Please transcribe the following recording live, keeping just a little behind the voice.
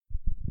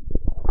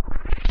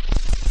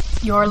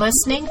You're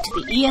listening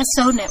to the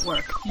ESO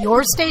Network,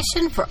 your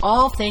station for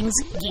all things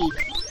geek.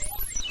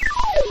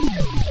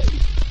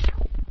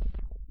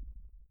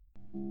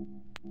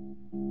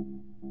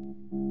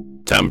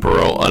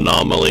 Temporal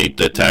anomaly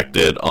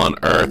detected on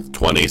Earth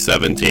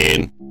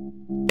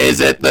 2017. Is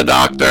it the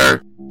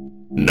Doctor?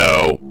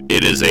 No,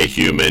 it is a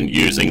human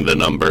using the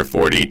number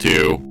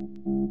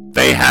 42.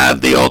 They have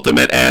the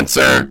ultimate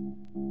answer.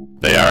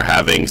 They are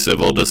having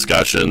civil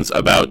discussions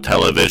about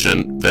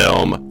television,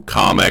 film,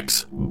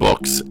 comics,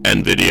 books,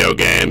 and video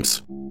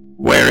games.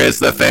 Where is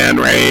the fan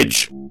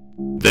rage?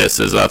 This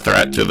is a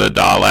threat to the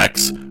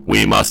Daleks.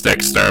 We must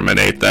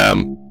exterminate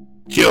them.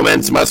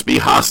 Humans must be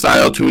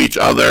hostile to each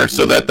other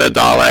so that the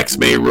Daleks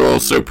may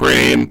rule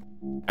supreme.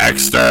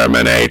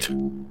 Exterminate.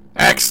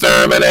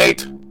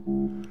 Exterminate!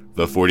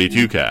 The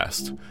 42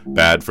 cast.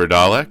 Bad for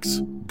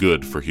Daleks,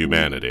 good for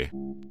humanity.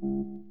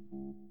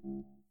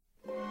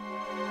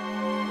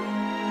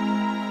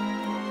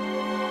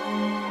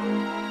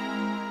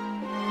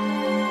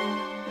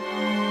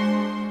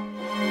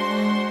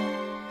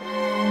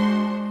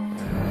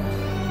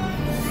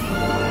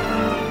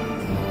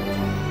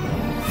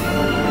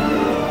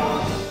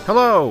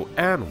 Hello,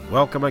 and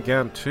welcome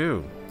again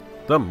to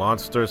the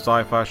Monster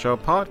Sci-Fi Show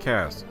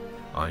podcast.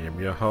 I am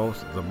your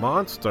host, The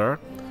Monster,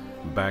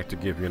 back to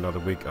give you another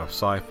week of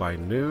sci-fi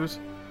news.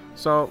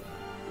 So,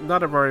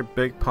 not a very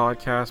big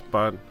podcast,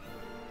 but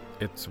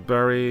it's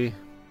very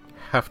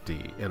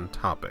hefty in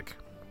topic.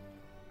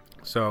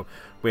 So,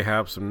 we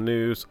have some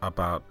news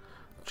about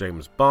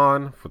James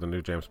Bond. For the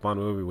new James Bond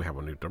movie, we have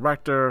a new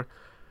director.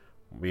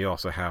 We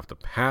also have the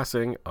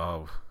passing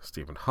of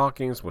Stephen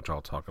Hawking, which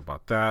I'll talk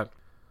about that.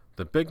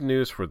 The big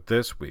news for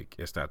this week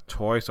is that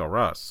Toys R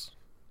Us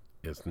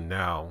is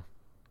now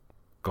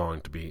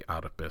going to be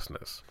out of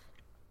business.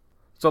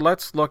 So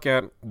let's look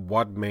at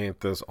what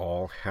made this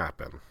all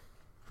happen.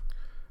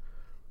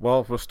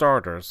 Well, for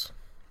starters,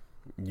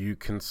 you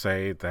can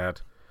say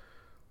that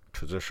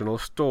traditional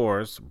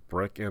stores,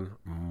 brick and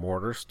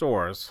mortar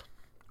stores,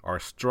 are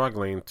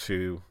struggling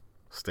to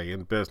stay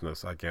in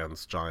business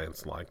against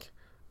giants like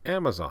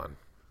Amazon.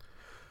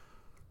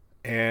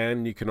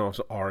 And you can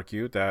also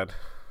argue that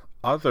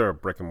other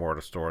brick-and-mortar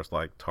stores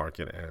like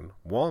Target and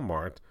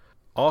Walmart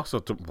also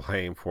to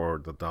blame for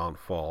the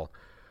downfall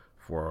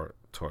for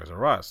Toys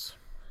R Us.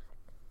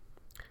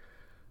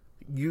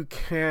 You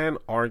can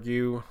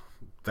argue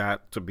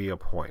that to be a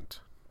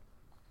point,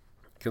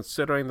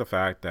 considering the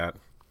fact that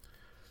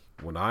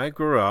when I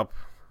grew up,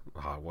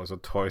 I was a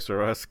Toys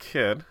R Us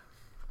kid,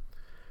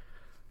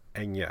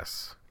 and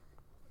yes,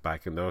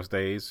 back in those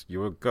days, you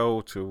would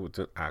go to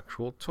the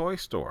actual toy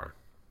store.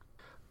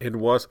 It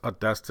was a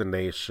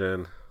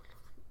destination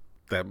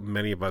that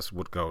many of us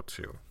would go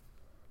to.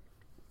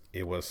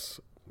 It was,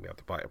 we have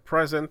to buy a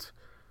present,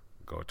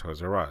 go to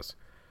Toys R Us.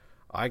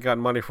 I got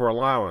money for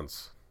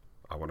allowance,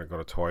 I want to go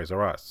to Toys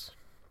R Us.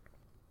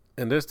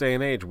 In this day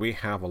and age, we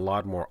have a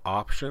lot more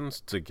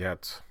options to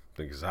get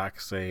the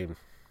exact same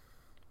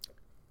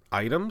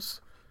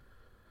items,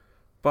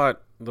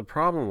 but the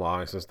problem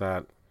lies is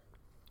that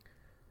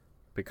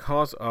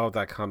because of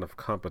that kind of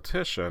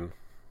competition,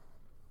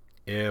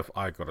 if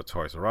I go to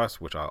Toys R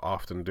Us, which I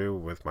often do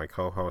with my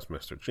co-host,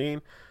 Mr.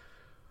 Gene,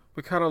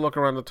 we kind of look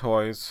around the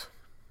toys,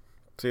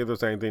 see if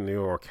there's anything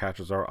new or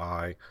catches our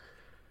eye.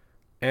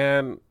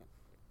 And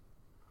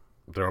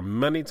there are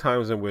many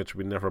times in which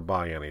we never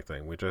buy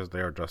anything. We're just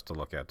there just to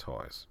look at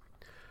toys.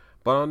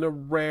 But on the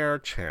rare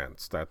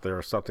chance that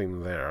there's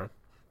something there,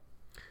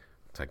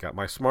 take out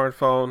my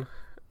smartphone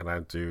and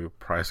I do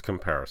price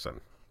comparison.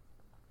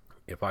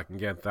 If I can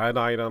get that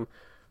item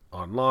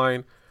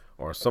online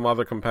or some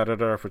other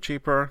competitor for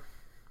cheaper,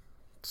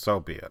 so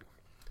be it.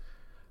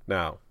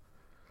 Now,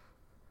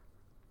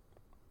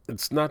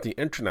 it's not the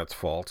internet's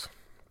fault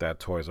that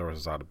Toys R Us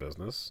is out of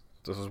business.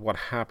 This is what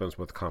happens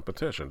with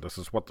competition. This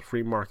is what the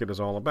free market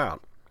is all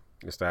about.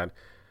 Is that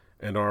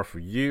in order for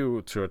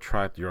you to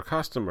attract your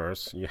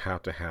customers, you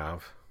have to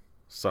have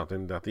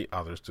something that the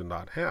others do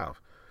not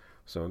have.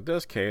 So in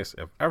this case,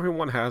 if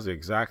everyone has the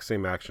exact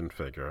same action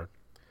figure,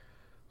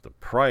 the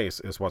price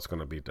is what's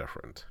going to be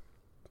different.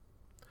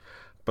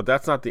 But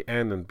that's not the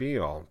end and be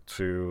all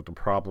to the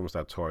problems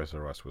that Toys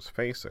R Us was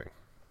facing.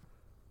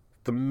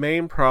 The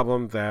main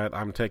problem that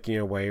I'm taking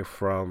away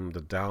from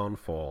the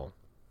downfall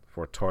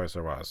for Toys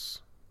R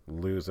Us,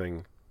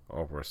 losing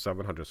over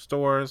 700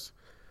 stores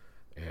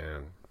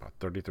and about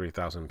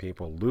 33,000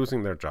 people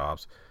losing their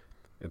jobs,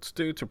 it's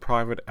due to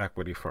private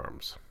equity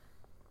firms.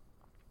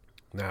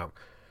 Now,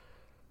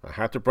 I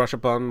had to brush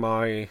up on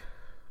my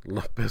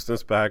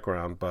business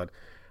background, but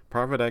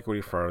private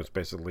equity firms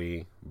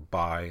basically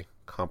buy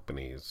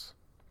companies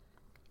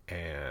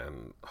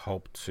and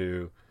hope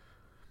to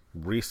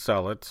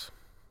resell it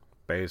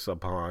based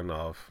upon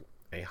of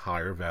a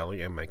higher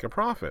value and make a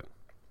profit.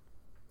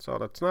 So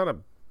that's not a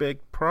big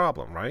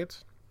problem, right?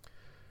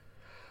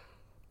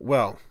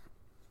 Well,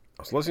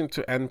 I was listening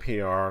to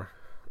NPR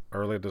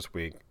earlier this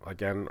week,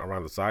 again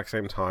around the exact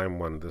same time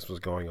when this was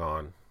going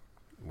on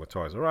with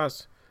Toys R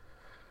Us,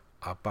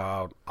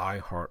 about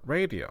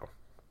iHeartRadio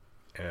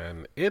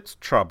and its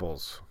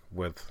troubles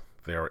with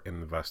their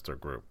investor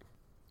group.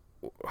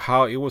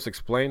 How it was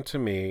explained to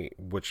me,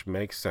 which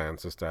makes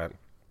sense, is that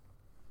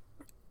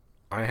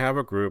I have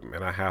a group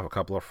and I have a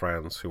couple of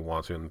friends who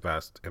want to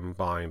invest in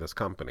buying this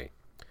company.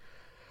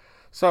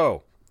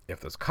 So, if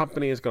this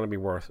company is going to be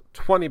worth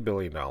 $20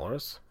 billion,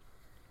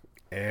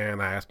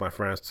 and I ask my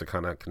friends to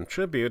kind of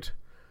contribute,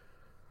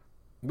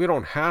 we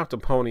don't have to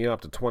pony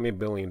up to $20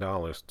 billion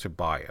to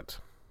buy it.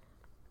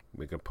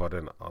 We can put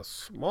in a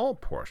small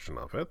portion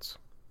of it,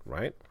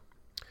 right?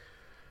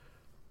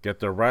 Get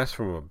the rest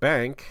from a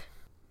bank,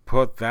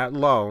 put that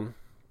loan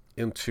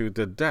into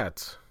the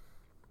debt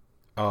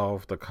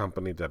of the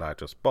company that I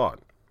just bought,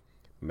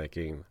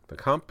 making the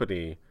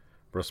company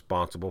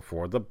responsible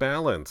for the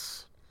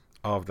balance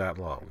of that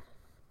loan.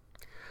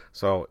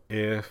 So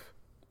if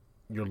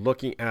you're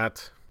looking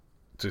at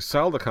to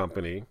sell the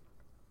company,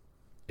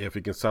 if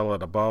you can sell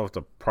it above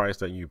the price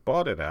that you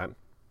bought it at,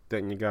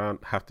 then you're going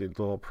to have the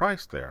little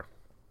price there.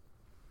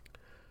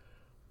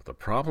 The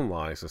problem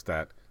lies is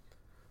that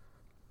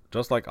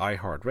just like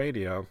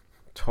iHeartRadio,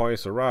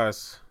 Toys R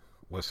Us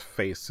was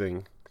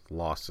facing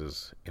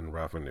losses in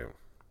revenue.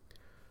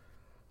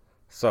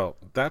 So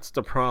that's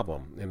the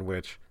problem, in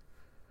which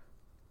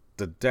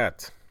the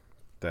debt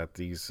that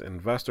these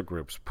investor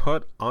groups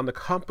put on the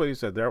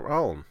companies that they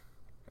own,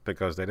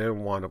 because they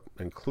didn't want to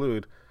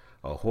include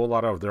a whole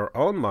lot of their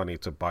own money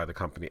to buy the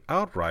company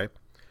outright,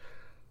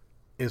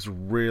 is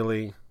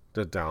really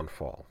the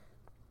downfall.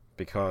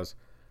 Because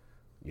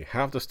you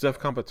have the stiff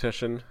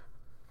competition,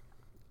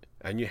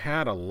 and you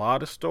had a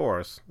lot of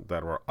stores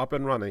that were up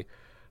and running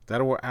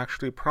that were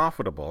actually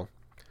profitable,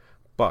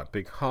 but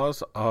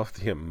because of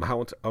the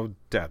amount of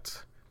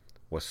debt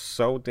was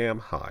so damn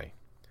high,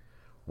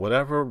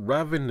 whatever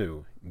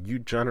revenue you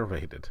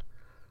generated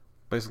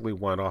basically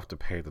went off to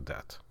pay the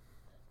debt.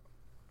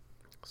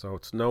 So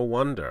it's no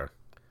wonder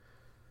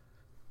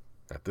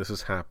that this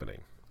is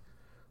happening.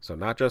 So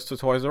not just to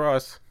Toys R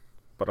Us,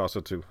 but also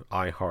to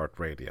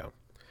iHeartRadio.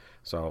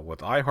 So with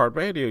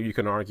iHeartRadio, you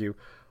can argue,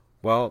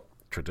 well,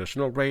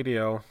 traditional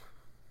radio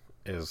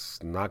is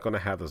not going to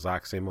have the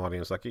exact same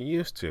audience like it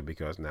used to,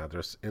 because now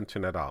there's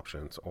internet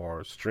options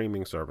or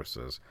streaming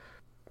services.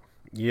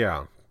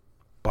 Yeah,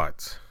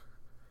 but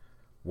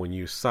when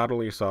you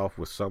saddle yourself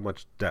with so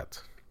much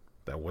debt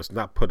that was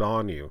not put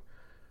on you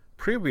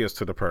previous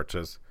to the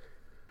purchase,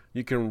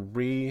 you can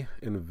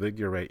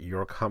reinvigorate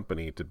your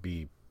company to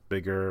be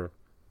bigger,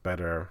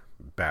 better,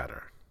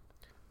 badder.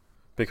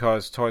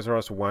 Because Toys R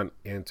Us went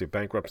into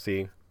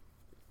bankruptcy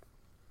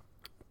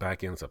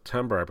back in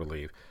September, I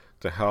believe,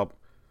 to help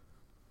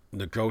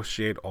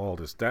negotiate all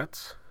this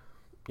debt.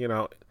 You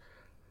know,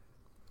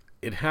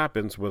 it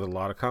happens with a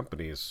lot of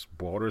companies.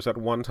 Borders at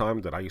one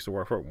time that I used to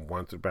work for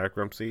went through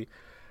bankruptcy,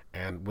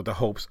 and with the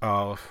hopes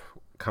of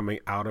coming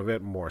out of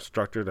it more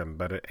structured and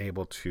better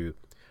able to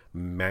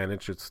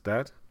manage its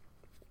debt.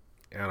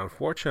 And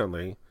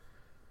unfortunately,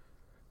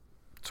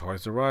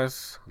 Toys R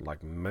Us,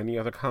 like many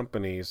other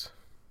companies,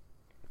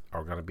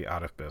 are going to be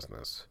out of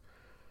business.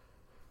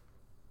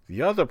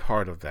 The other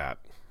part of that,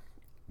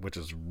 which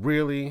is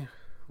really,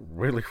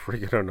 really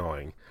freaking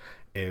annoying,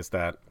 is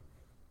that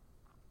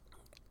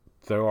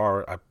there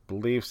are, I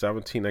believe,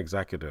 17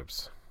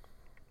 executives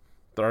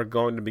that are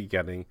going to be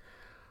getting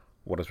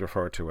what is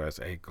referred to as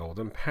a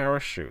golden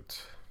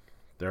parachute.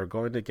 They're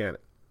going to get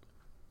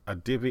a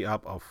divvy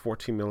up of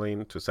 $14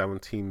 million to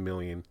 $17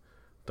 million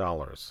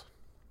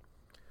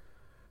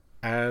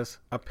as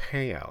a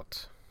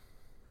payout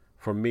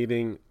for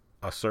meeting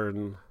a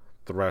certain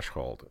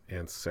threshold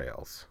in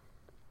sales,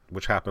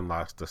 which happened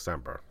last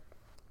December.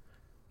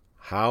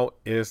 How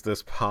is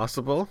this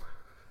possible?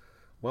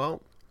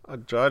 Well, a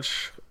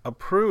judge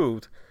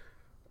approved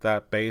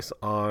that based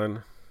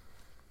on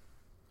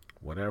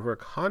whatever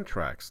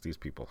contracts these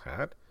people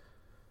had,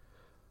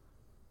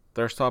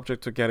 they're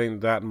subject to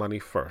getting that money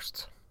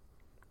first,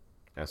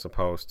 as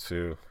opposed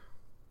to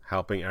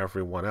helping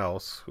everyone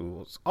else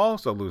who's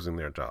also losing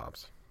their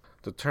jobs.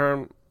 The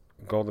term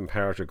golden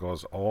parachute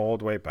goes all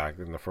the way back.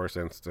 In the first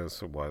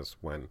instance was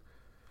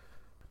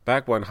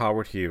back when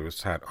Howard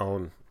Hughes had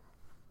owned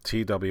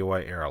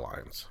TWA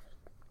Airlines.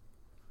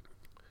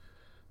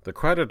 The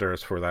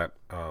creditors for that,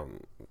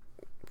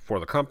 for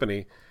the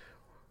company,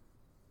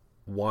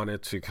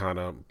 wanted to kind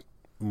of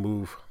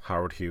move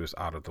Howard Hughes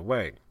out of the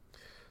way.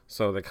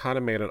 So they kind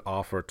of made an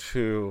offer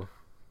to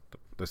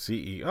the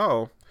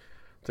CEO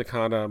to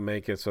kind of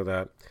make it so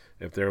that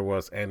if there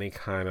was any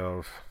kind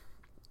of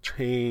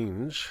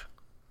change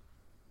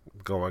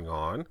going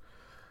on,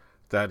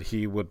 that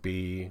he would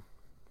be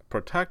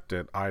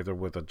protected either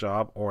with a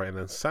job or an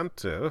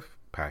incentive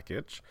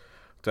package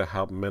to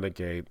help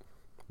mitigate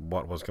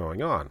what was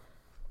going on.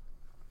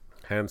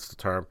 Hence the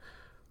term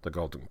the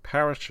golden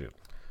parachute.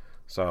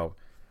 So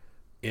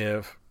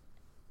if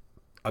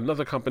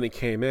another company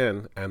came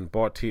in and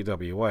bought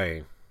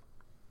TWA,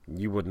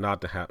 you would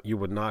not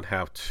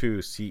have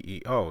two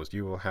CEOs.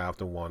 You will have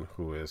the one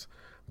who is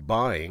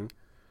buying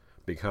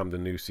become the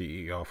new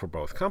CEO for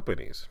both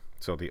companies.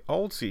 So the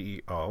old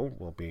CEO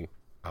will be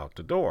out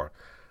the door,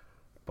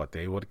 but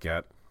they would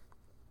get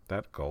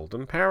that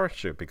golden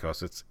parachute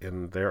because it's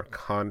in their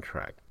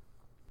contract.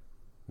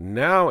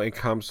 Now it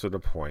comes to the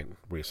point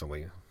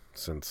recently,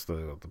 since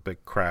the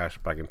big crash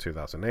back in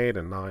 2008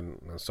 and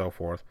 9 and so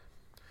forth,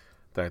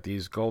 that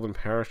these golden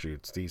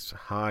parachutes, these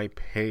high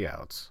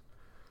payouts,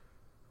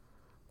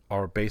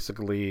 are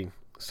basically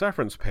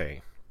severance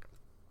pay.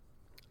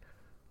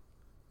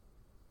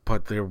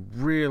 But they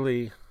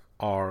really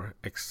are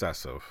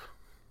excessive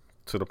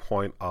to the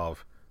point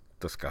of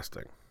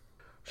disgusting.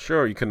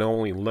 Sure, you can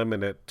only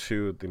limit it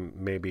to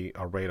maybe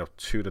a rate of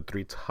 2 to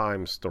 3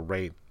 times the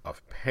rate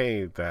of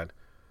pay that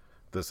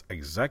this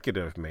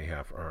executive may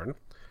have earned,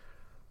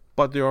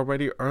 but they're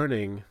already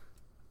earning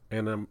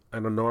an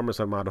enormous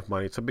amount of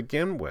money to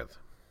begin with.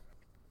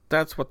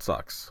 That's what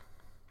sucks.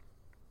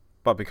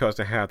 But because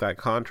they have that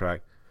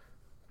contract,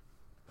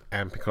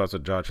 and because the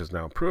judge has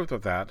now approved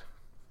of that,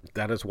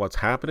 that is what's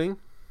happening.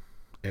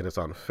 It is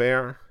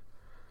unfair.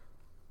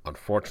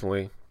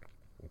 Unfortunately,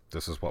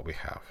 this is what we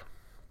have.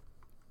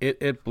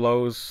 It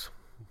blows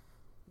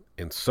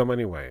in so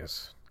many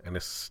ways, and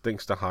it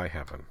stinks to high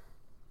heaven.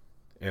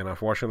 And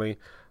unfortunately,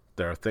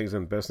 there are things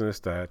in business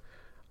that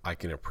I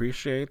can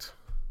appreciate,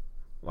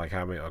 like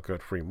having a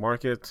good free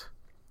market.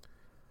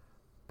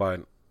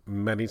 But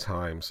many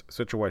times,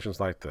 situations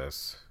like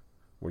this,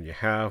 where you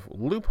have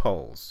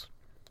loopholes,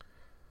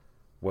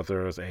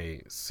 whether it's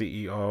a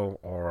CEO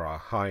or a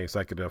high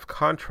executive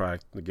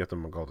contract to give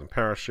them a golden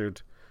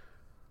parachute,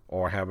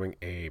 or having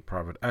a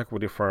private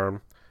equity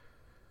firm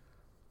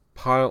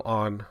pile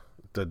on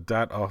the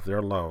debt of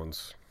their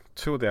loans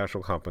to the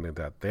actual company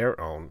that they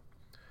own,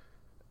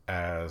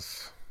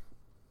 as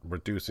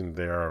reducing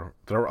their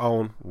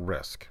own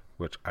risk,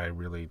 which I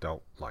really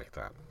don't like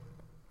that.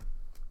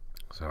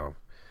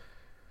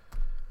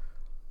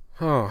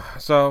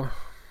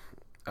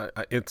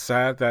 It's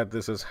sad that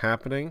this is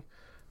happening,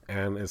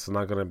 and it's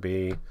not going to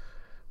be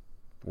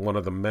one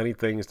of the many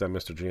things that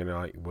Mr. G and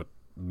I would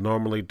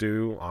normally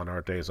do on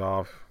our days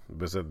off,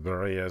 visit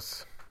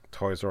various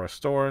Toys R Us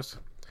stores.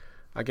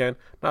 Again,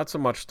 not so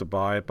much to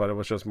buy, but it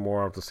was just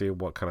more of to see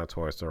what kind of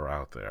toys there are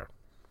out there.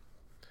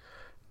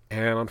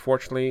 And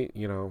unfortunately,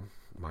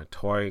 my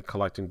toy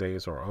collecting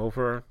days are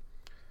over.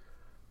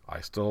 I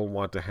still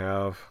want to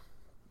have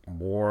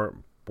more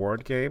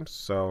board games,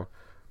 so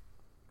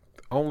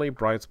the only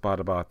bright spot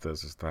about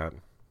this is that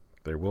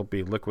there will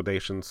be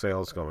liquidation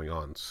sales going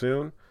on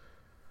soon.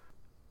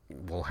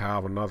 We'll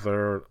have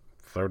another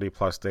 30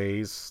 plus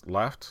days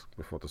left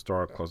before the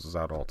store closes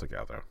out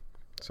altogether.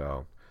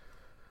 So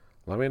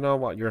let me know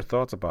what your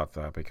thoughts about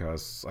that,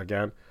 because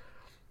again,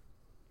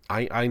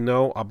 I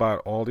know about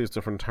all these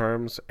different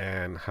terms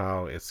and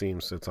how it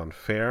seems it's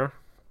unfair,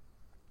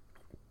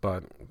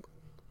 but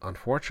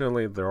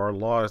unfortunately there are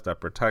laws that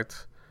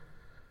protect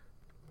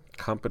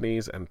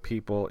companies and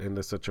people in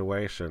this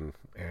situation,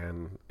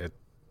 and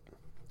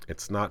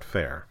it's not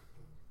fair,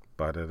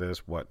 but it is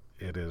what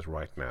it is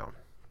right now.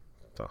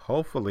 So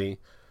hopefully,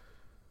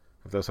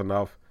 if there's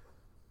enough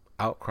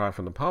outcry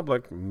from the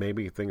public,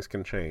 maybe things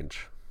can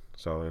change.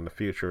 So in the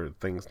future,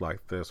 things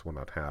like this will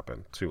not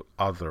happen to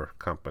other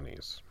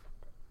companies.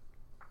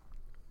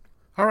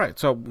 All right,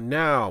 so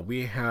now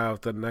we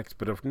have the next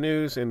bit of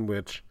news in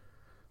which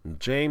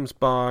James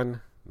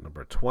Bond,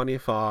 number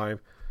 25,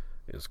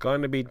 is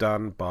going to be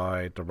done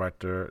by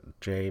director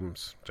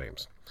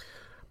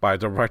by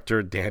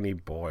director Danny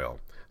Boyle.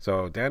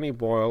 So Danny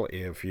Boyle,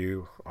 if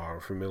you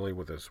are familiar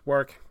with his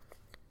work,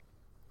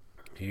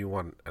 he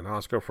won an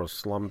Oscar for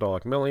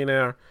Slumdog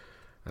Millionaire,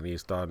 and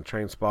he's done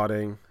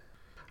Trainspotting.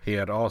 He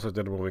had also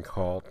did a movie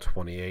called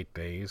 28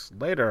 Days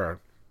Later.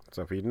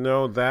 So if you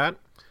know that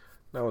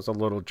was a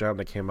little gem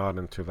that came out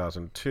in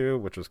 2002,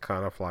 which was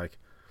kind of like,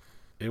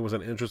 it was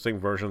an interesting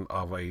version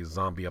of a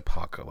zombie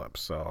apocalypse.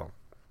 So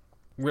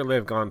really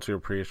have gone to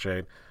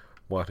appreciate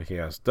what he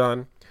has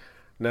done.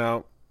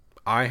 Now,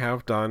 I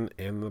have done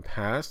in the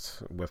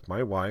past with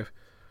my wife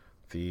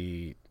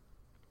a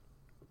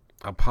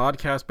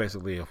podcast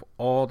basically of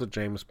all the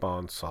James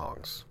Bond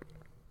songs,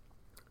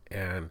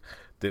 and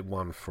did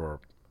one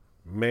for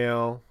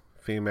male,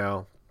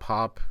 female,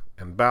 pop,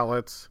 and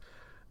ballads,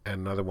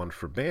 and another one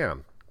for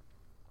band.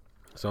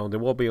 So there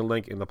will be a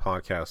link in the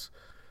podcast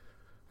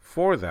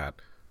for that.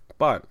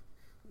 But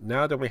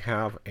now that we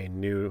have a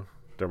new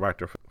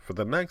director for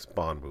the next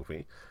Bond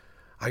movie,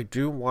 I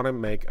do want to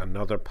make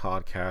another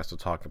podcast to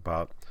talk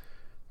about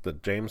the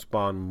James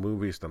Bond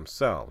movies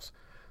themselves.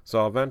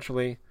 So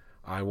eventually,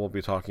 I will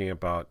be talking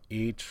about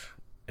each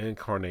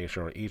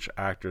incarnation or each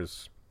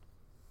actor's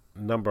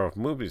number of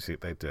movies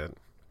they did,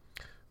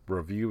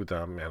 review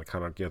them, and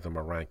kind of give them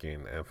a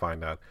ranking and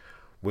find out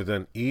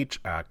within each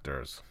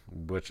actor's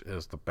which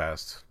is the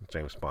best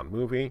James Bond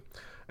movie,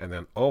 and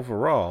then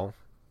overall,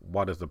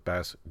 what is the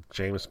best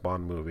James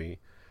Bond movie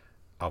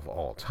of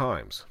all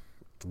times,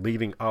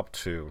 leading up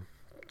to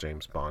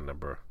James Bond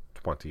number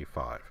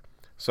 25.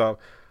 So,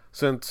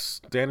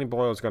 since Danny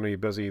Boyle is going to be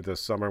busy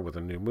this summer with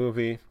a new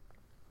movie,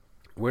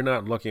 we're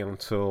not looking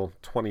until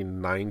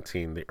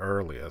 2019, the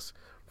earliest,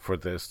 for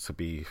this to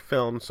be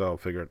filmed. So I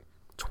figured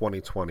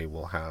 2020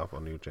 will have a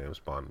new James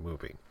Bond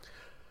movie.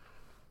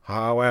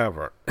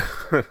 However,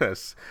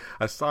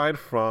 aside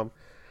from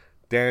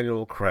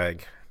Daniel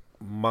Craig,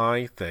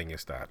 my thing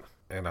is that,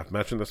 and I've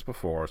mentioned this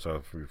before, so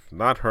if you've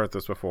not heard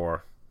this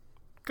before,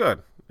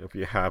 good. If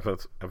you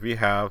haven't, if you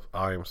have,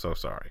 I am so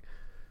sorry.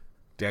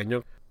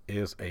 Daniel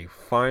is a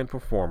fine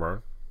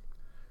performer.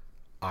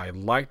 I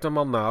liked him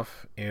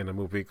enough in a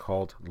movie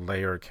called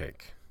Layer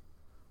Cake.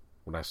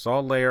 When I saw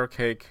Layer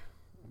Cake,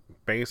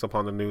 based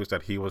upon the news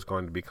that he was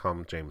going to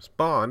become James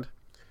Bond,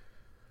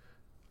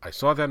 I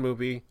saw that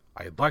movie.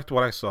 I liked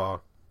what I saw.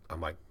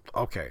 I'm like,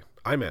 okay,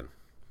 I'm in.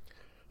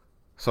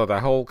 So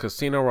that whole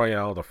Casino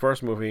Royale, the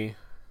first movie,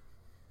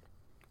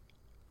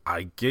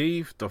 I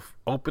gave the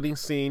opening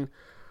scene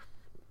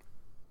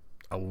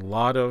a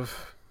lot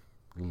of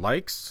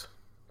likes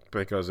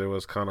because it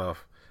was kind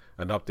of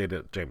an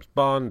updated James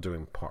Bond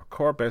doing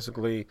parkour,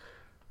 basically.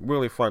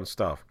 Really fun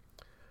stuff.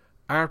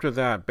 After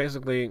that,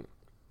 basically,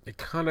 it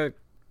kind of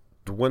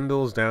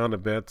dwindles down a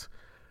bit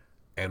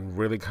and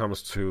really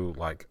comes to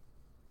like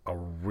a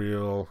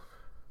real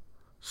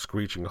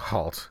screeching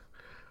halt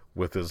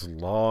with this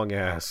long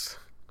ass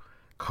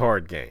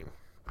card game.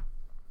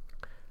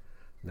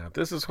 Now,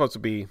 this is supposed to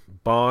be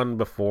Bond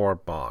before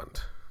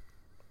Bond.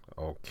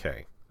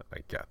 Okay, I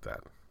get that.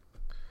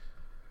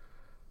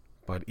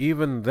 But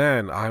even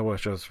then, I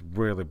was just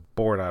really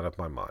bored out of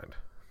my mind.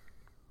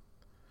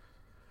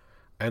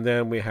 And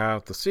then we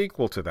have the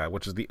sequel to that,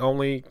 which is the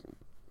only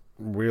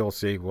real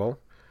sequel,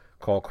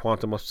 called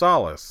Quantum of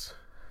Solace.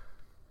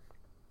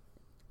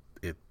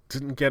 It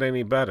didn't get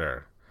any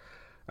better,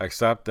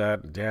 except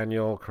that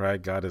Daniel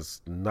Craig got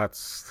his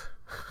nuts.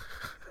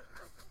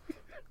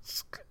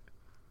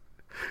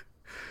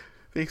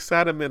 They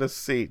sat him in a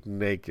seat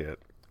naked,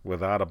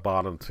 without a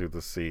bottom to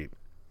the seat.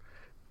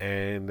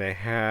 And they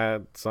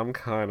had some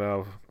kind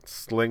of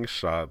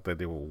slingshot that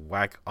they would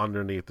whack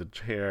underneath the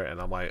chair.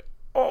 And I'm like,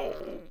 oh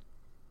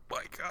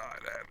my God.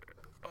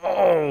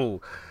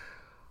 Oh,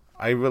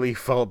 I really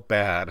felt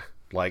bad.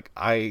 Like,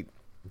 I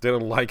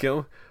didn't like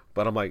him,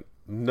 but I'm like,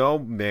 no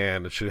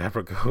man should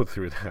ever go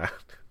through that.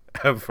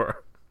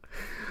 Ever.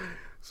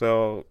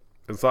 So,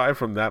 aside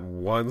from that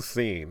one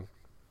scene,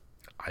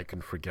 I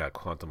can forget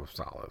Quantum of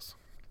Solace.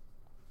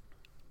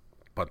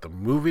 But the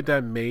movie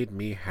that made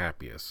me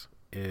happiest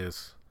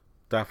is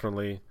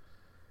definitely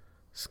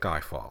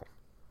Skyfall.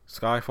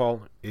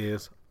 Skyfall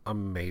is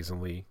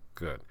amazingly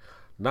good.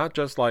 Not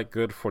just like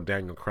good for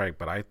Daniel Craig,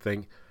 but I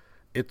think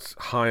it's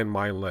high in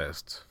my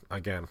list.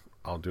 Again,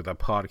 I'll do that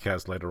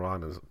podcast later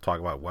on and talk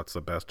about what's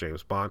the best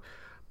James Bond.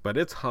 But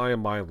it's high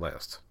in my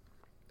list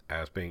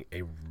as being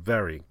a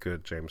very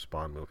good James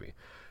Bond movie.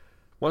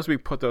 Once we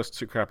put those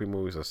two crappy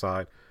movies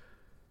aside,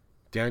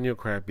 Daniel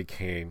Craig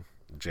became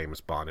James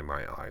Bond in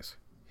my eyes.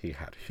 He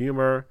had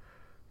humor,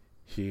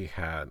 he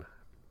had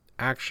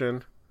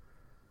action,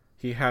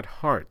 he had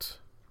heart.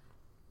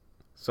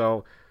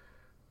 So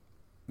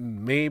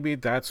maybe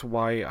that's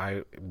why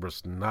I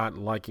was not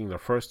liking the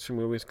first two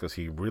movies, because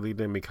he really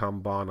didn't become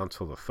Bond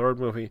until the third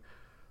movie.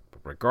 But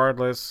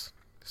regardless,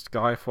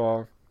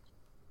 Skyfall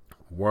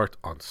worked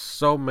on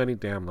so many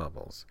damn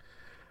levels.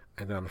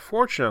 And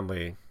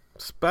unfortunately,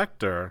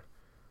 Spectre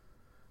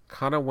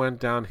kind of went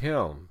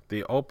downhill.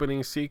 The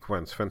opening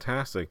sequence,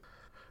 fantastic.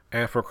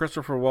 And for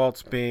Christopher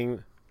Waltz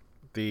being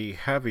the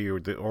heavy or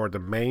the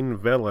main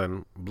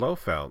villain,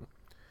 Blofeld,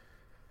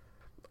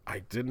 I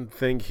didn't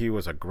think he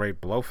was a great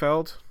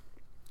Blofeld.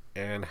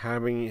 And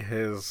having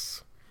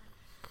his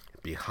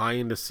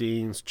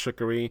behind-the-scenes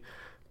trickery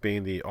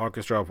being the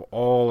orchestra of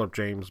all of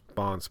James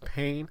Bond's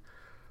pain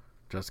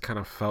just kind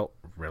of felt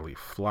really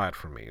flat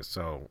for me.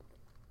 So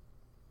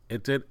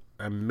it did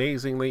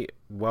amazingly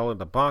well in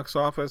the box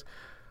office,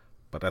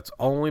 but that's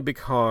only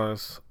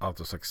because of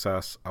the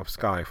success of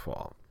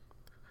Skyfall.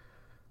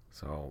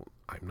 So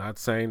I'm not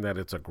saying that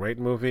it's a great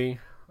movie.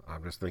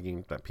 I'm just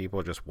thinking that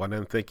people just went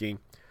in thinking,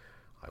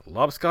 I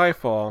love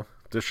Skyfall,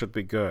 this should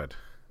be good.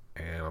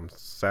 And I'm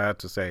sad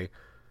to say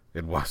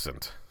it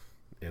wasn't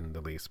in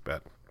the least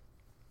bit.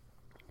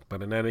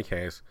 But in any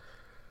case,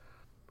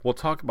 we'll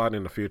talk about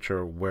in the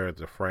future where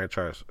the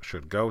franchise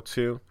should go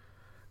to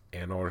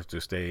in order to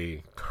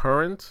stay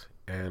current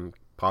and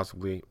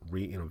possibly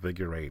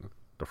reinvigorate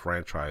the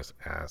franchise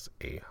as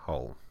a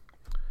whole.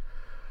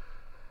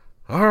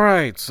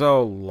 Alright,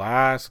 so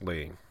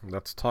lastly,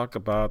 let's talk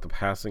about the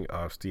passing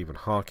of Stephen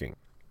Hawking.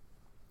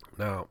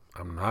 Now,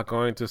 I'm not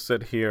going to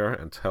sit here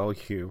and tell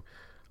you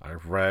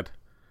I've read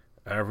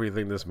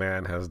everything this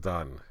man has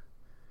done.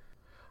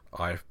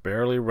 I've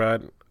barely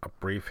read A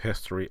Brief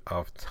History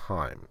of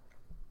Time.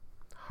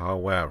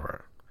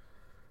 However,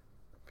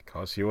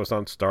 because he was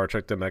on Star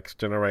Trek The Next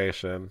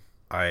Generation,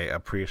 I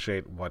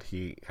appreciate what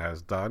he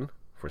has done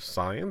for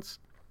science.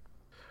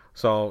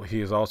 So he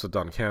has also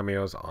done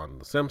cameos on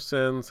The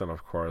Simpsons and,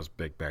 of course,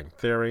 Big Bang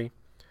Theory.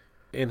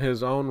 In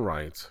his own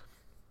right,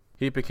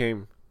 he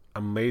became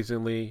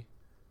amazingly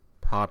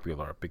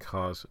popular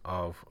because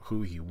of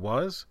who he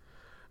was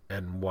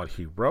and what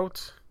he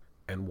wrote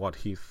and what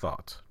he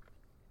thought.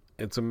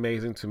 It's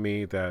amazing to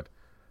me that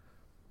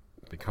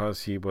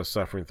because he was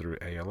suffering through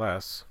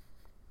ALS,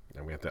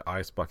 and we had the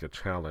Ice Bucket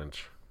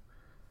Challenge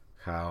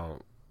how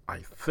I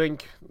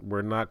think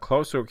we're not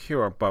close to a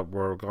cure, but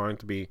we're going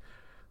to be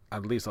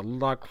at least a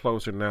lot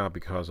closer now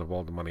because of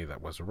all the money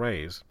that was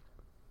raised,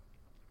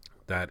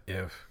 that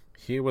if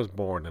he was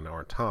born in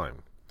our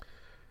time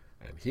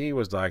and he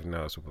was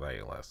diagnosed with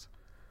ALS,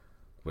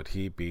 would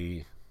he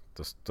be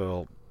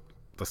still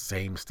the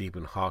same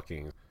Stephen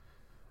Hawking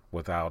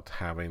without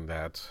having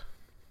that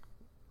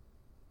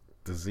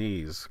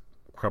disease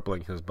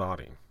crippling his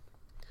body?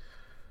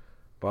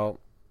 Well,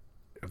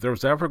 if there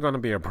was ever going to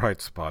be a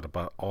bright spot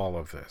about all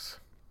of this,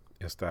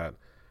 is that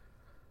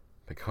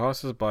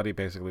because his body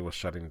basically was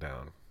shutting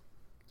down,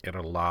 it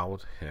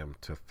allowed him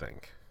to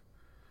think.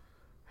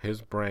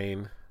 His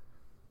brain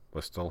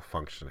was still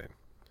functioning.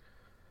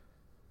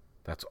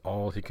 That's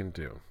all he can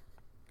do.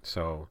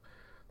 So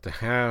to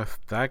have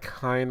that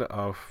kind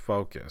of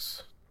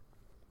focus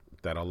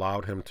that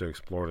allowed him to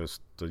explore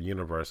the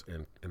universe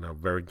in a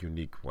very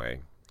unique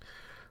way.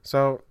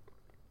 So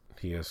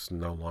he is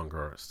no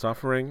longer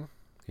suffering.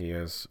 He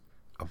is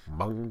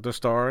among the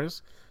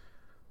stars.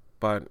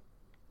 But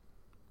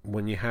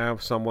when you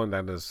have someone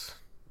that is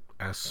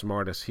as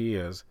smart as he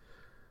is,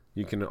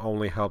 you can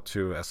only help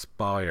to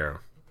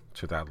aspire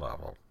to that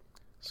level.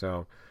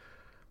 So,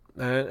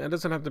 and it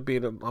doesn't have to be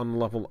on the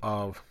level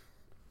of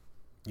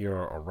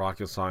you're a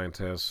rocket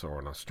scientist or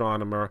an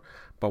astronomer,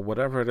 but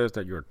whatever it is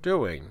that you're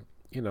doing,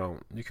 you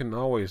can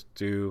always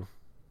do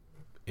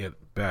it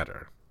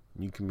better.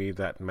 You can be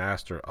that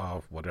master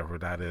of whatever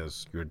that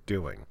is you're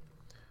doing.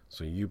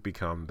 So you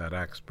become that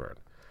expert.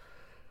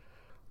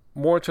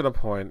 More to the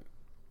point,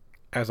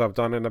 as I've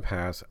done in the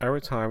past,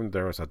 every time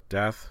there is a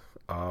death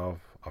of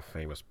a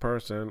famous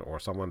person or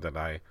someone that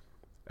I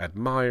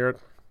admired,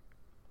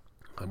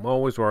 I'm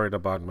always worried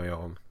about my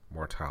own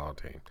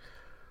mortality.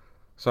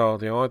 So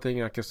the only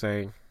thing I can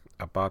say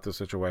about the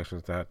situation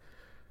is that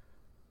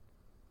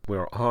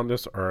we're on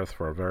this earth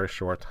for a very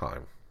short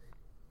time.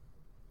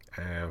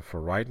 And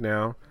for right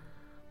now,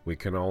 we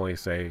can only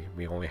say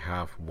we only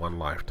have one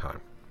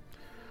lifetime.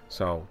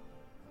 So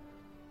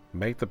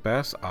make the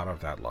best out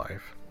of that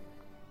life.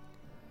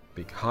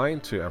 Be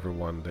kind to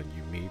everyone that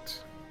you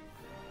meet.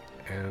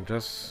 And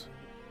just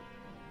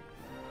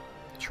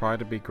try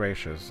to be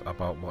gracious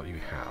about what you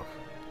have.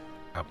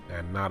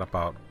 And not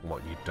about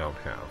what you don't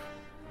have.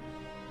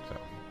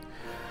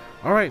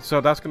 Alright, so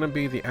that's going to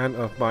be the end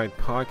of my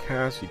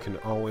podcast. You can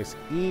always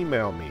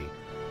email me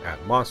at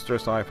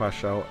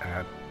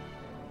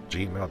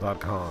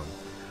monsterscifishow@gmail.com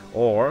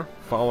or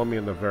follow me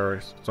in the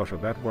various social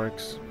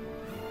networks.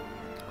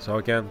 So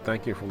again,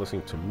 thank you for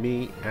listening to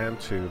me and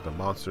to the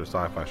Monster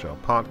Sci-Fi Show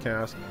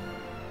podcast.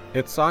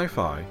 It's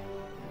sci-fi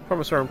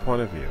from a certain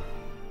point of view.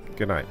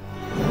 Good night.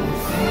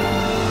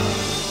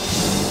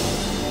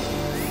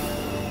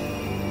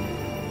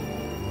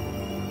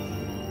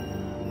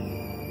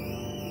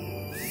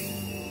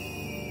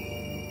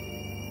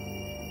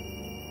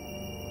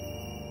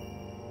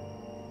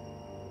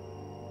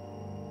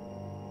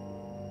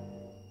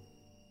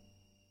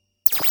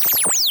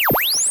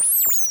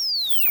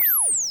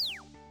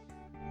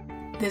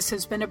 This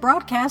has been a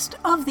broadcast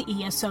of the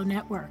ESO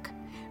Network.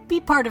 Be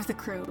part of the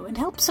crew and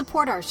help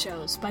support our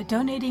shows by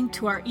donating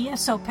to our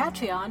ESO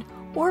Patreon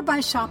or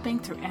by shopping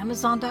through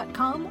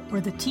Amazon.com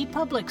or the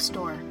TeePublic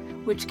Store,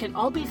 which can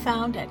all be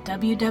found at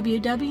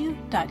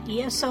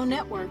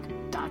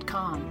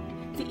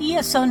www.esonetwork.com. The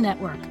ESO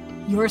Network,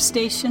 your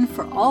station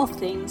for all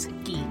things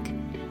geek.